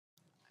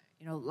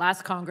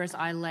Last Congress,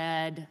 I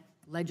led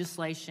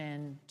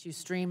legislation to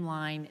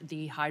streamline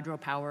the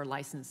hydropower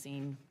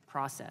licensing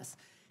process.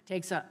 It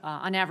takes,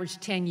 on average,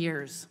 10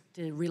 years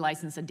to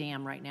relicense a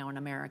dam right now in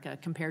America,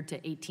 compared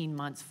to 18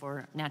 months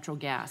for natural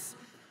gas.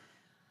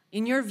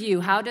 In your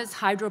view, how does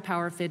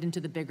hydropower fit into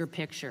the bigger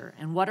picture?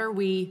 And what are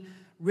we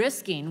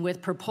risking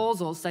with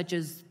proposals such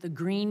as the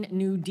Green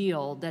New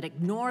Deal that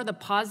ignore the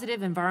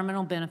positive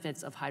environmental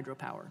benefits of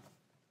hydropower?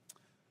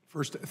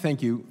 First,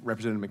 thank you,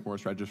 Representative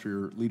McMorris Rodgers, for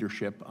your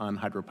leadership on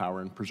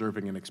hydropower and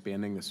preserving and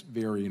expanding this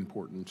very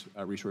important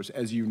resource.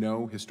 As you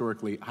know,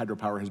 historically,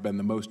 hydropower has been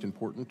the most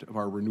important of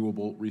our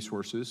renewable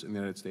resources in the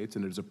United States,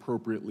 and it is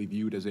appropriately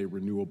viewed as a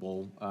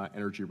renewable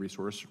energy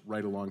resource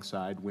right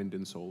alongside wind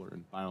and solar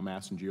and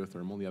biomass and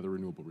geothermal, the other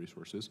renewable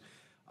resources.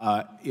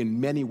 In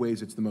many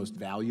ways, it's the most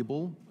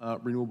valuable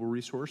renewable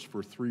resource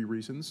for three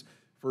reasons.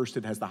 First,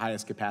 it has the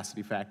highest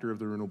capacity factor of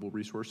the renewable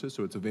resources,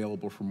 so it's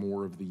available for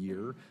more of the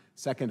year.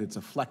 Second, it's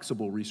a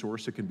flexible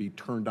resource. It can be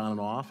turned on and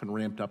off and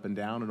ramped up and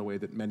down in a way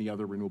that many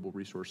other renewable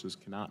resources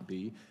cannot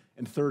be.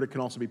 And third, it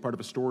can also be part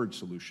of a storage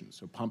solution.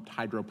 So pumped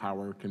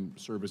hydropower can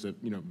serve as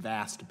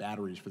vast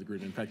batteries for the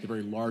grid. In fact, the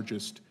very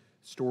largest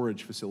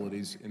storage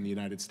facilities in the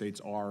United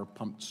States are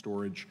pumped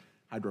storage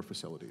hydro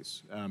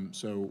facilities.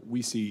 So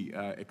we see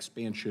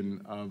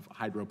expansion of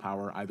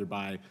hydropower either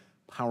by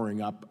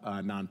powering up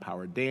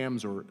non-powered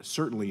dams, or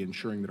certainly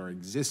ensuring that our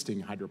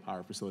existing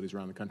hydropower facilities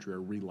around the country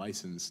are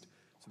relicensed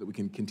so that we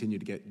can continue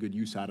to get good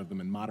use out of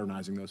them, and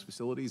modernizing those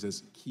facilities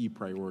as key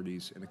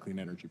priorities in the clean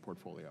energy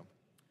portfolio.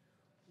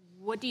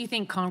 What do you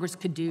think Congress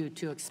could do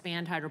to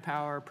expand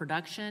hydropower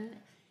production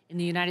in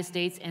the United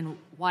States, and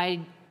why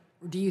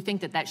do you think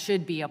that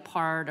should be a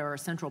part or a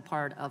central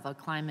part of a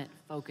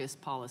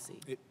climate-focused policy?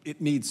 It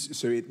needs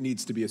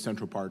to be a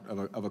central part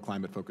of a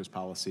climate-focused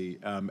policy.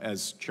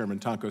 As Chairman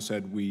Tonko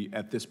said,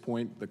 at this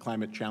point, the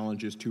climate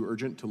challenge is too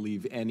urgent to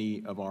leave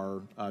any of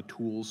our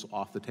tools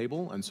off the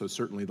table, and so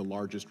certainly the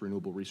largest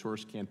renewable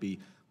resource can't be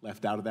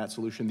left out of that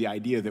solution. The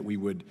idea that we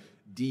would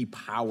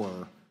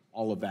depower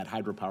all of that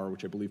hydropower,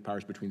 which I believe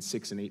powers between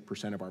 6% and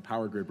 8% of our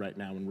power grid right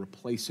now, and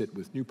replace it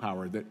with new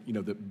power, the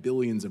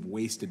billions of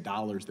wasted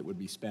dollars that would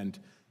be spent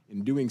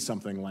in doing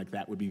something like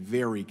that would be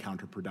very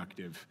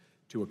counterproductive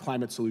to a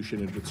climate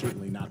solution, and would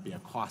certainly not be a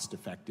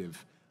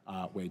cost-effective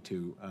way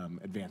to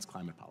advance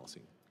climate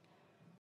policy.